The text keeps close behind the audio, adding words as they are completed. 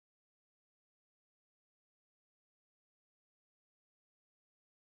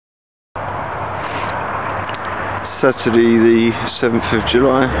Saturday the 7th of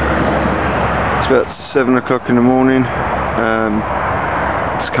July. It's about 7 o'clock in the morning.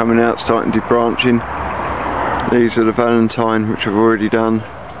 It's coming out, starting debranching. These are the Valentine, which I've already done.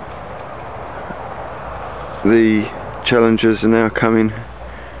 The Challengers are now coming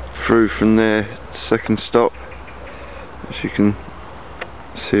through from their second stop. As you can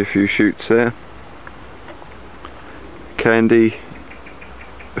see, a few shoots there. Candy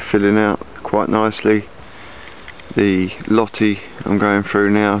are filling out quite nicely. The Lottie I'm going through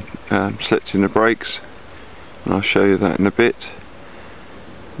now, selecting the brakes, and I'll show you that in a bit.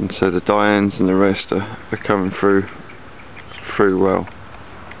 And so the Dianes and the rest are coming through well.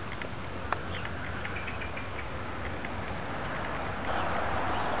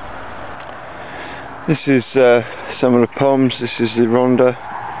 This is some of the poms. This is the Ronda,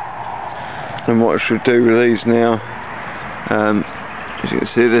 and what I should do with these now, as you can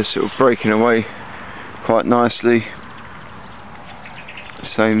see, they're sort of breaking away quite nicely.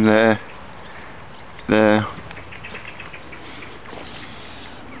 Same there,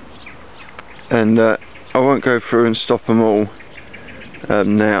 and I won't go through and stop them all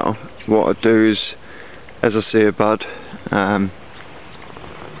now. What I do is, as I see a bud, and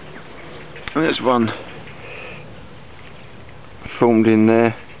there's one formed in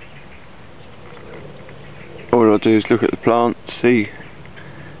there, all I'll do is look at the plant, see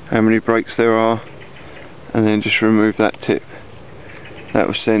how many breaks there are, and then just remove that tip. That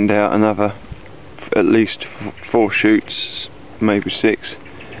will send out another at least 4 shoots, maybe 6,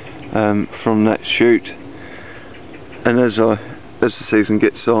 from that shoot. And as the season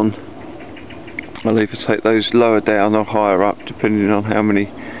gets on, I'll either take those lower down or higher up, depending on how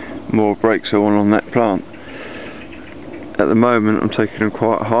many more breaks I want on that plant. At the moment I'm taking them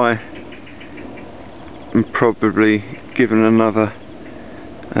quite high, and probably given another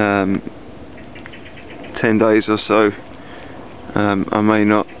 10 days or so, I may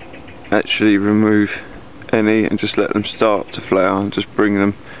not actually remove any and just let them start to flower, and just bring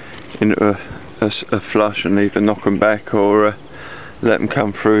them into a flush and either knock them back or let them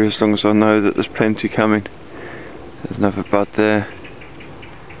come through, as long as I know that there's plenty coming. There's another bud there,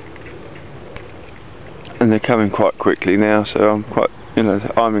 and they're coming quite quickly now, so I'm quite,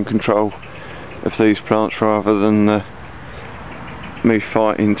 I'm in control of these plants rather than me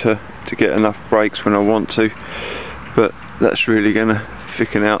fighting to get enough breaks when I want to. But that's really going to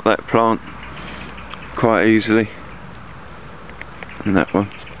thicken out that plant quite easily. And that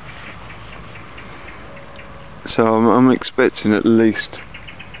one. So I'm expecting at least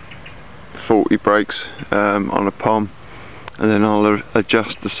 40 breaks on a pom, and then I'll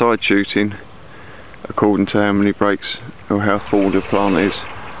adjust the side shooting according to how many breaks or how full the plant is.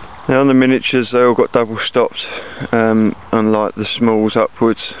 Now on the miniatures, they all got double stopped, unlike the smalls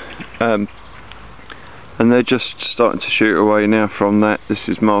upwards, and they're just starting to shoot away now from that. This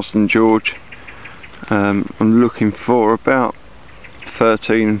is Marston George. I'm looking for about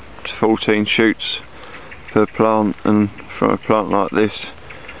 13 to 14 shoots per plant, and from a plant like this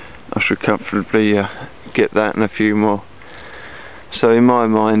I should comfortably get that and a few more. So in my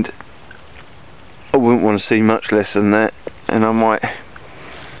mind I wouldn't want to see much less than that, and I might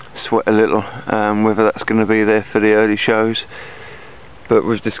sweat a little whether that's going to be there for the early shows. But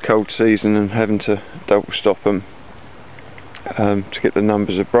with this cold season and having to double stop them to get the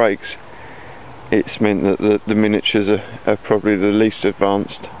numbers of breaks, it's meant that the miniatures are probably the least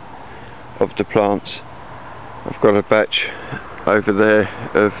advanced of the plants. I've got a batch over there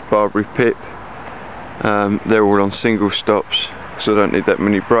of Barbary Pip. They're all on single stops, so I don't need that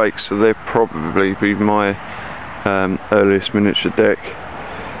many breaks, so they'll probably be my earliest miniature deck.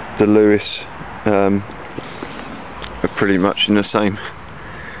 The Lewis are pretty much in the same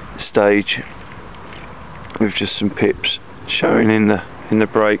stage, with just some pips showing in the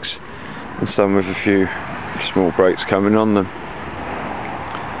breaks, and some with a few small breaks coming on them,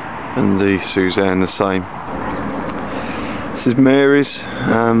 and the Suzanne the same. This is Mary's.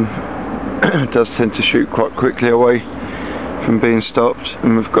 Does tend to shoot quite quickly away from being stopped,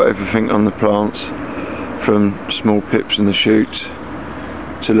 and we've got everything on the plants, from small pips in the shoots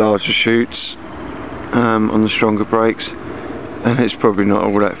to larger shoots on the stronger breaks, and it's probably not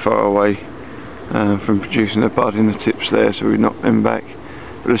all that far away from producing a bud in the tips there, so we knock them back.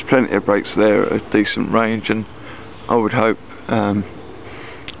 But there's plenty of breaks there at a decent range, and I would hope,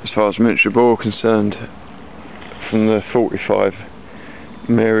 as far as miniature boar concerned, from the 45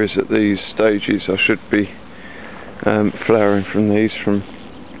 Marys at these stages, I should be flowering from these from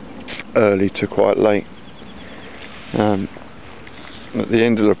early to quite late. At the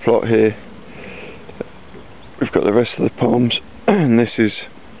end of the plot here we've got the rest of the poms, and this is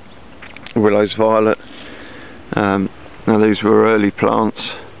Willow's Violet, Now these were early plants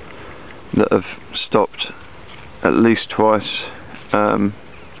that have stopped at least twice.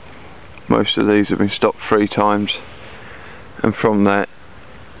 Most of these have been stopped 3 times, and from that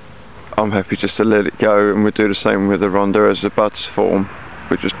I'm happy just to let it go, and we'll do the same with the Rhonda. As the buds form,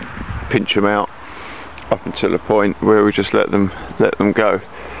 we just pinch them out up until a point where we just let them go.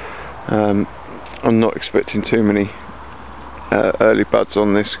 I'm not expecting too many early buds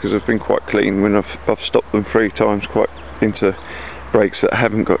on this, because I've been quite clean when I've stopped them 3 times quite into breaks that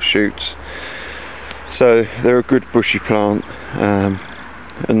haven't got shoots. So they're a good bushy plant, and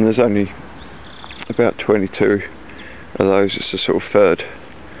there's only about 22 of those. It's a sort of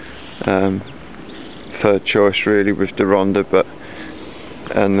third choice really, with the Rhonda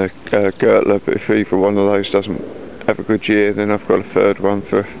and the Gertler, but if either one of those doesn't have a good year, then I've got a third one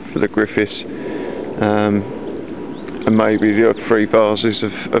for the Griffiths, and maybe the odd 3 vases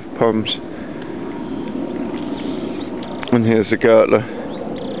of poms. And here's the Gertler,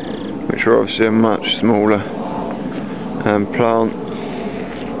 which are obviously a much smaller plant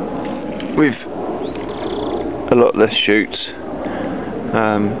with a lot less shoots.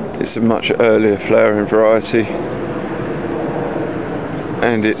 It's a much earlier flowering variety,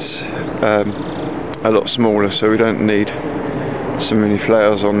 and it's a lot smaller, so we don't need so many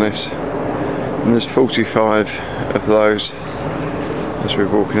flowers on this. And there's 45 of those as we're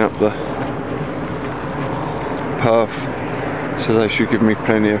walking up the path, so they should give me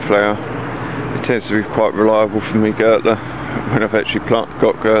plenty of flower. It tends to be quite reliable for me, Gertler, when I've actually got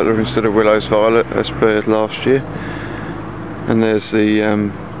Gertler instead of Willow's Violet as spared last year. And there's the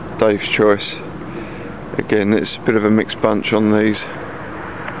Dave's Choice. Again, it's a bit of a mixed bunch on these.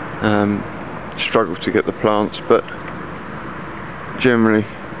 Struggle to get the plants, but generally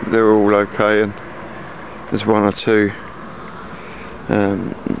they're all okay, and there's 1 or 2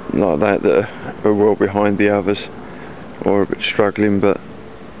 like that are well behind the others, or a bit struggling. But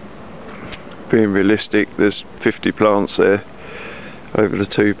being realistic, there's 50 plants there over the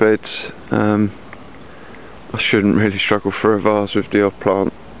 2 beds. I shouldn't really struggle for a vase with the odd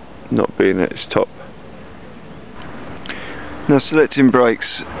plant not being at its top. Now, selecting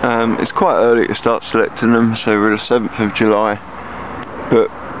breaks, it's quite early to start selecting them, so we're the 7th of July, but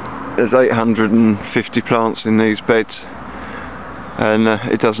there's 850 plants in these beds, and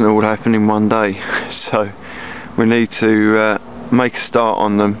it doesn't all happen in one day, so we need to make a start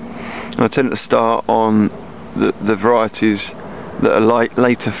on them. And I tend to start on the varieties that are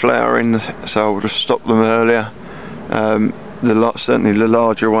later flowering, so I would have stopped them earlier. Certainly the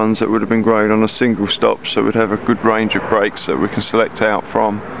larger ones that would have been grown on a single stop, so we'd have a good range of breaks that we can select out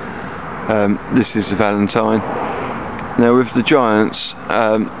from. This is the Valentine. Now with the giants,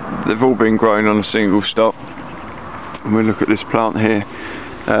 they've all been grown on a single stop, and we look at this plant here.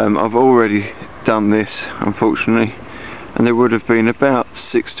 I've already done this, unfortunately, and there would have been about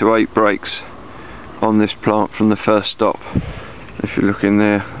 6 to 8 breaks on this plant from the first stop. If you look in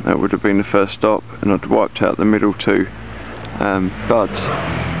there, that would have been the first stop, and I'd wiped out the middle 2 buds.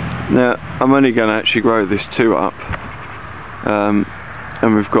 Now I'm only going to actually grow this 2 up,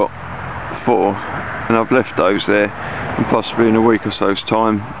 and we've got 4, and I've left those there, and possibly in a week or so's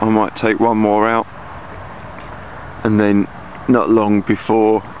time I might take 1 more out, and then not long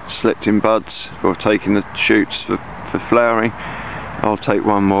before selecting buds or taking the shoots for flowering, I'll take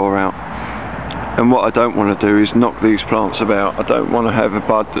 1 more out. And what I don't want to do is knock these plants about. I don't want to have a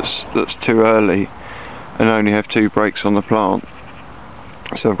bud that's too early and only have 2 breaks on the plant.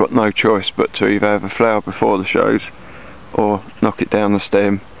 So I've got no choice but to either have a flower before the shows, or knock it down the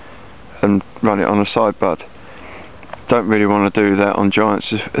stem and run it on a side bud. Don't really want to do that on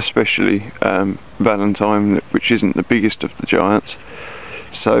giants, especially Valentine, which isn't the biggest of the giants.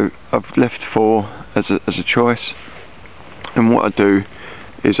 So I've left 4 as a choice, and what I do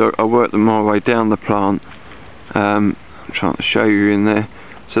is I work my way down the plant. I'm trying to show you in there.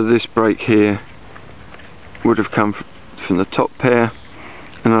 So this break here would have come from the top pair,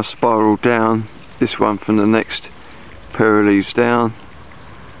 and I spiral down this one from the next pair of leaves down,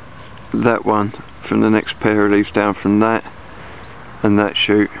 that one from the next pair of leaves down from that, and that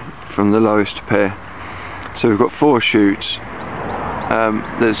shoot from the lowest pair. So we've got 4 shoots.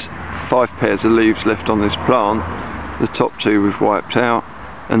 There's 5 pairs of leaves left on this plant. The top 2 we've wiped out,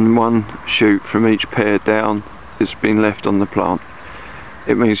 and 1 shoot from each pair down has been left on the plant.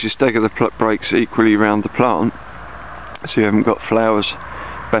 It means you stagger the breaks equally around the plant, so you haven't got flowers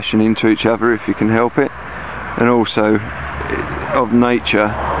bashing into each other if you can help it. And also, of nature,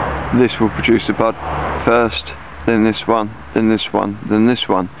 this will produce a bud first, then this one, then this one, then this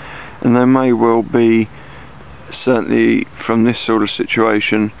one, and there may well be, certainly from this sort of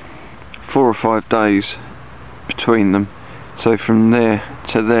situation, 4 or 5 days between them. So from there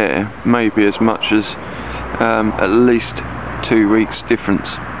to there, maybe as much as at least 2 weeks difference.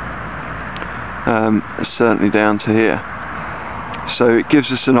 Certainly down to here. So it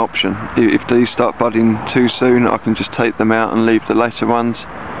gives us an option. If these start budding too soon, I can just take them out and leave the later ones.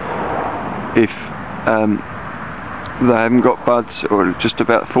 If they haven't got buds, or just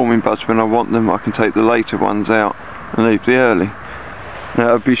about forming buds when I want them, I can take the later ones out and leave the early. Now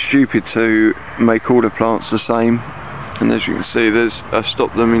it would be stupid to make all the plants the same, and as you can see, I've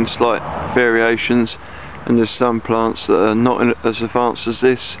stopped them in slight variations, and there's some plants that are not as advanced as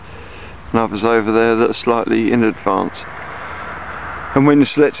this, and others over there that are slightly in advance. And when you're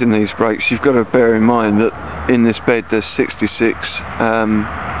selecting these breaks, you've got to bear in mind that in this bed there's 66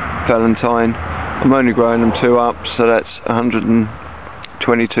 Valentine. I'm only growing them 2 up, so that's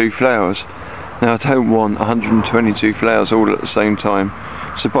 122 flowers. Now I don't want 122 flowers all at the same time,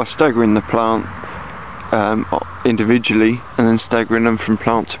 so by staggering the plant individually and then staggering them from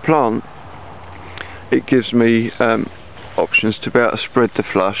plant to plant, it gives me options to be able to spread the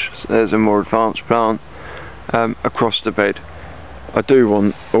flush. So there's a more advanced plant across the bed. I do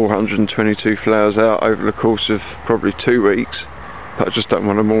want all 122 flowers out over the course of probably 2 weeks, but I just don't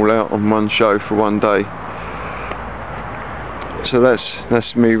want them all out on one show for one day. So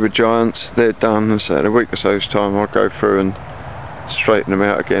that's me with giants. They're done, and so in a week or so's time I'll go through and straighten them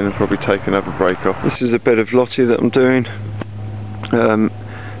out again and probably take another break off. This is a bed of Lottie that I'm doing. Now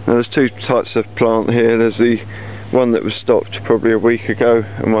there's 2 types of plant here. There's the one that was stopped probably a week ago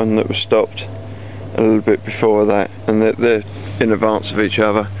and one that was stopped a little bit before that, and they're in advance of each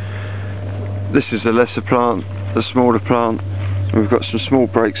other. This is a lesser plant, the smaller plant, and we've got some small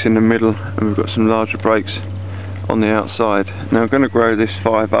breaks in the middle and we've got some larger breaks on the outside. Now I'm going to grow this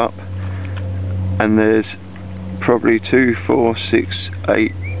 5 up, and there's probably 2, 4, 6,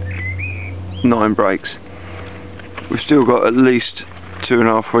 8, 9 breaks. We've still got at least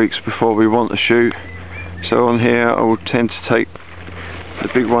 2.5 weeks before we want to shoot, so on here I will tend to take the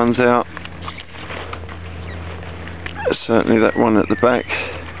big ones out. Certainly that one at the back,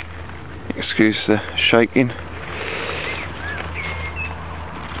 excuse the shaking,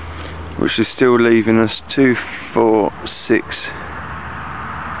 which is still leaving us 2, 4, 6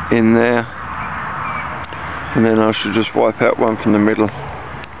 in there, and then I should just wipe out one from the middle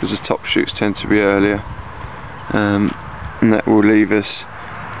because the top shoots tend to be earlier, and that will leave us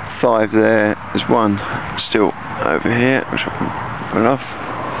 5 there. There's one still over here which I can pull off.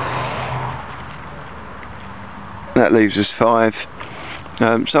 That leaves us 5.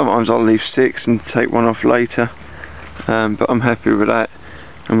 Sometimes I'll leave 6 and take one off later, but I'm happy with that,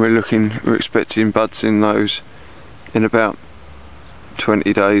 and we're expecting buds in those in about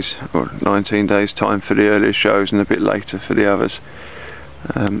 20 days or 19 days time for the earlier shows, and a bit later for the others.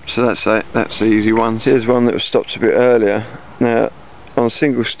 So that's the easy one. Here's one that was stopped a bit earlier. Now on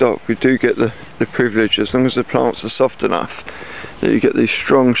single stop we do get the privilege, as long as the plants are soft enough, that you get these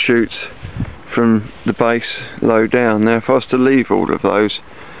strong shoots from the base low down. Now if I was to leave all of those,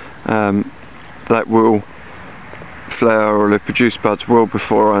 that will flower or produce buds well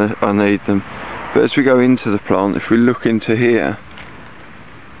before I need them. But as we go into the plant, if we look into here,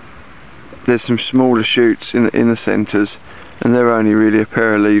 there's some smaller shoots in the centres, and they're only really a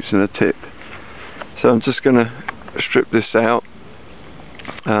pair of leaves and a tip. So I'm just going to strip this out.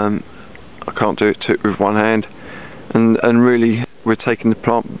 I can't do it with one hand, and really we're taking the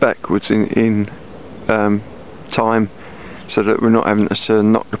plant backwards in time, so that we're not having to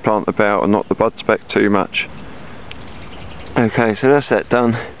knock the plant about or knock the buds back too much. Okay, so that's that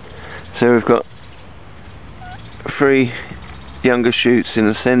done. So we've got 3 younger shoots in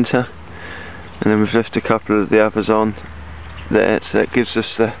the centre, and then we've left a couple of the others on there, so that gives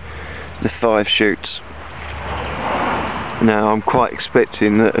us the 5 shoots. Now I'm quite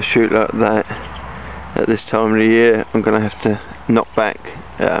expecting that a shoot like that at this time of the year I'm going to have to knock back.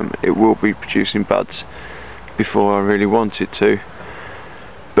 It will be producing buds before I really want it to,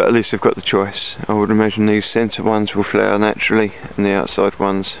 but at least I've got the choice. I would imagine these centre ones will flower naturally and the outside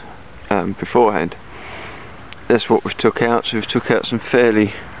ones beforehand. That's what we've took out, so we've took out some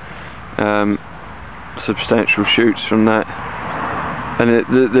fairly substantial shoots from that, and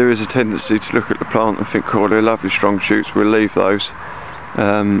there is a tendency to look at the plant and think, oh, they're lovely strong shoots, we'll leave those,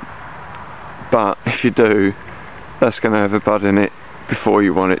 but if you do, that's going to have a bud in it before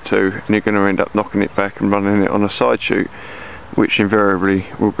you want it to, and you're going to end up knocking it back and running it on a side shoot, which invariably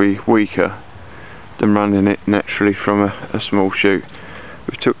will be weaker than running it naturally from a small shoot.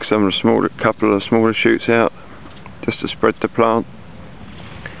 We took some of the couple of smaller shoots out just to spread the plant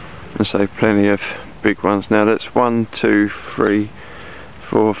and save plenty of big ones. Now that's 1, 2, 3,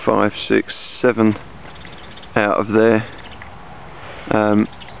 4, 5, 6, 7 out of there.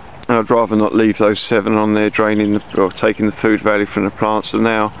 I'd rather not leave those 7 on there draining or taking the food value from the plants. So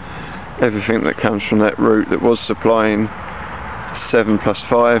now everything that comes from that root that was supplying 7 plus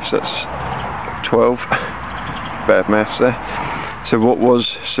 5, so that's 12. Bad maths there. So what was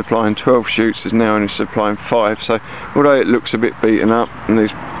supplying 12 shoots is now only supplying 5. So although it looks a bit beaten up and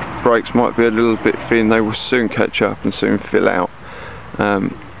these breaks might be a little bit thin, they will soon catch up and soon fill out.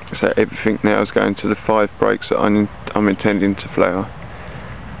 So everything now is going to the 5 breaks that I'm intending to flower.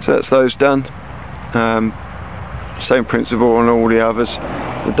 So that's those done. Same principle on all the others.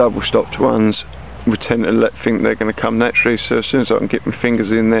 The double stopped ones we tend to think they're going to come naturally, so as soon as I can get my fingers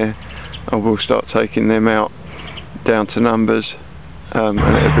in there I will start taking them out down to numbers, and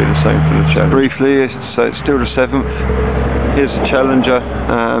it'll be the same for the challenge. Briefly, so it's still the 7th. Here's a challenger.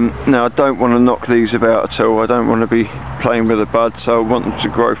 Now I don't want to knock these about at all. I don't want to be playing with the buds, so I want them to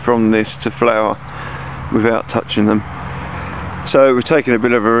grow from this to flower without touching them. So we're taking a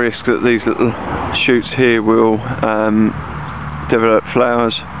bit of a risk that these little shoots here will develop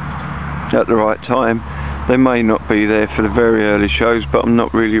flowers at the right time. They may not be there for the very early shows, but I'm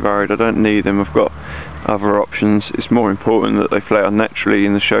not really worried. I don't need them. I've got other options. It's more important that they flower naturally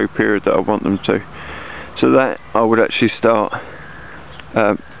in the show period that I want them to. So that I would actually start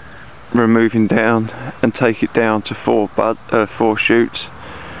removing down and take it down to 4 shoots.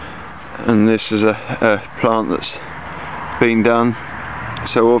 And this is a plant that's been done.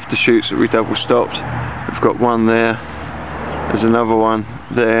 So of the shoots that we double stopped, we've got 1 there. There's another one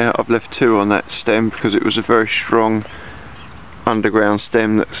there. I've left 2 on that stem because it was a very strong underground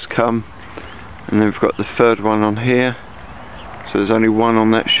stem that's come. And then we've got the 3rd one on here. So there's only 1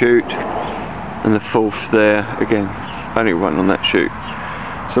 on that shoot. And the 4th there, again, only 1 on that shoot.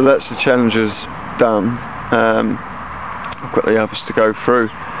 So that's the challenges done. I've got the others to go through.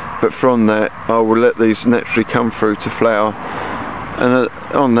 But from that, I will let these naturally come through to flower. And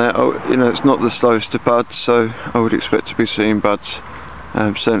on that, you know, it's not the slowest of buds, so I would expect to be seeing buds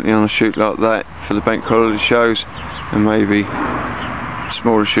certainly on a shoot like that for the bank holiday shows, and maybe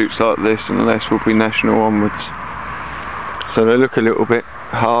smaller shoots like this, and the rest will be national onwards. So they look a little bit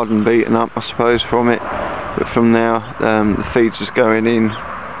hard and beaten up, I suppose, from it, but from now the feeds is going in.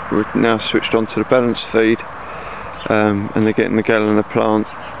 We've now switched on to the balanced feed, and they're getting a gallon of plant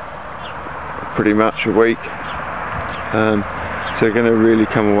pretty much a week. So they're going to really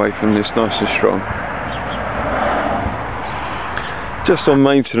come away from this nice and strong. Just on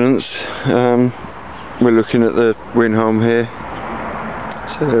maintenance, we're looking at the Winholm here,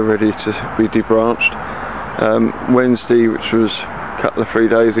 so they're ready to be debranched. Wednesday, which was a couple of 3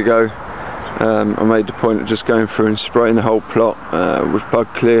 days ago, I made the point of just going through and spraying the whole plot with bug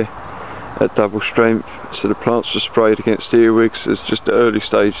clear at double strength. So the plants were sprayed against earwigs. There's just the early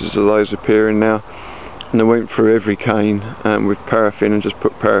stages of those appearing now. And I went through every cane with paraffin and just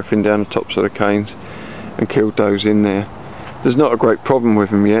put paraffin down the tops of the canes and killed those in there. There's not a great problem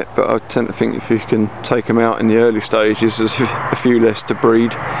with them yet, but I tend to think if you can take them out in the early stages, there's a few less to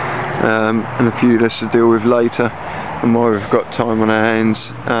breed and a few less to deal with later, and more we've got time on our hands,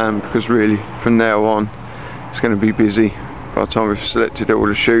 because really from now on it's going to be busy. By the time we've selected all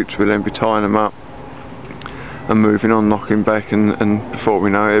the shoots, we'll then be tying them up and moving on, knocking back, and before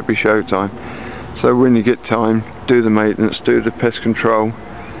we know it, it'll be show time. So when you get time, do the maintenance, do the pest control,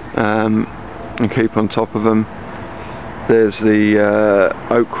 and keep on top of them. There's the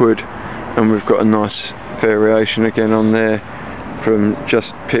oakwood, and we've got a nice variation again on there, from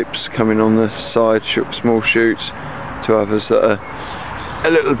just pips coming on the side, small shoots, to others that are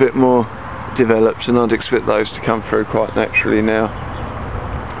a little bit more developed, and I'd expect those to come through quite naturally now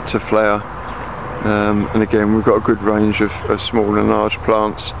to flower. And again, we've got a good range of small and large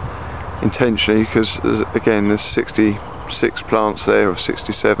plants, intentionally, because again there's 66 plants there, or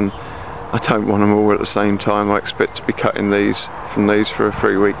 67. I don't want them all at the same time. I expect to be cutting these from these for a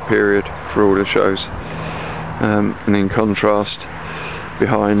 3-week period for all the shows. And in contrast,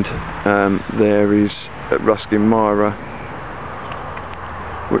 behind there is Ruskin Myra,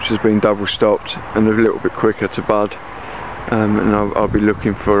 which has been double stopped and a little bit quicker to bud. And I'll be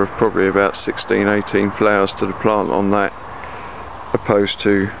looking for probably about 16-18 flowers to the plant on that, opposed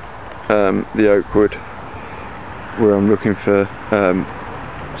to the oakwood, where I'm looking for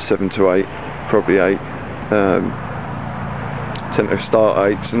 7 to 8, probably 8. Tend to start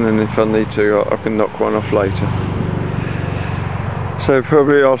 8s, and then if I need to, I can knock one off later. So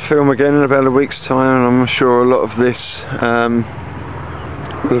probably I'll film again in about a week's time, and I'm sure a lot of this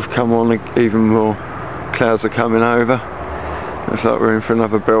will have come on even more. Clouds are coming over. Looks like we're in for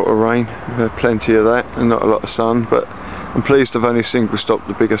another belt of rain. We've had plenty of that and not a lot of sun, but I'm pleased I've only single stopped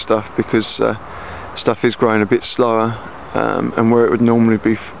the bigger stuff, because stuff is growing a bit slower, and where it would normally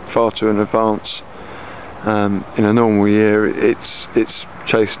be far too in advance in a normal year, it's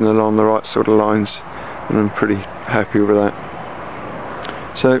chasing along the right sort of lines, and I'm pretty happy with that.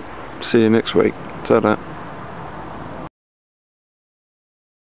 So see you next week. Ta-da.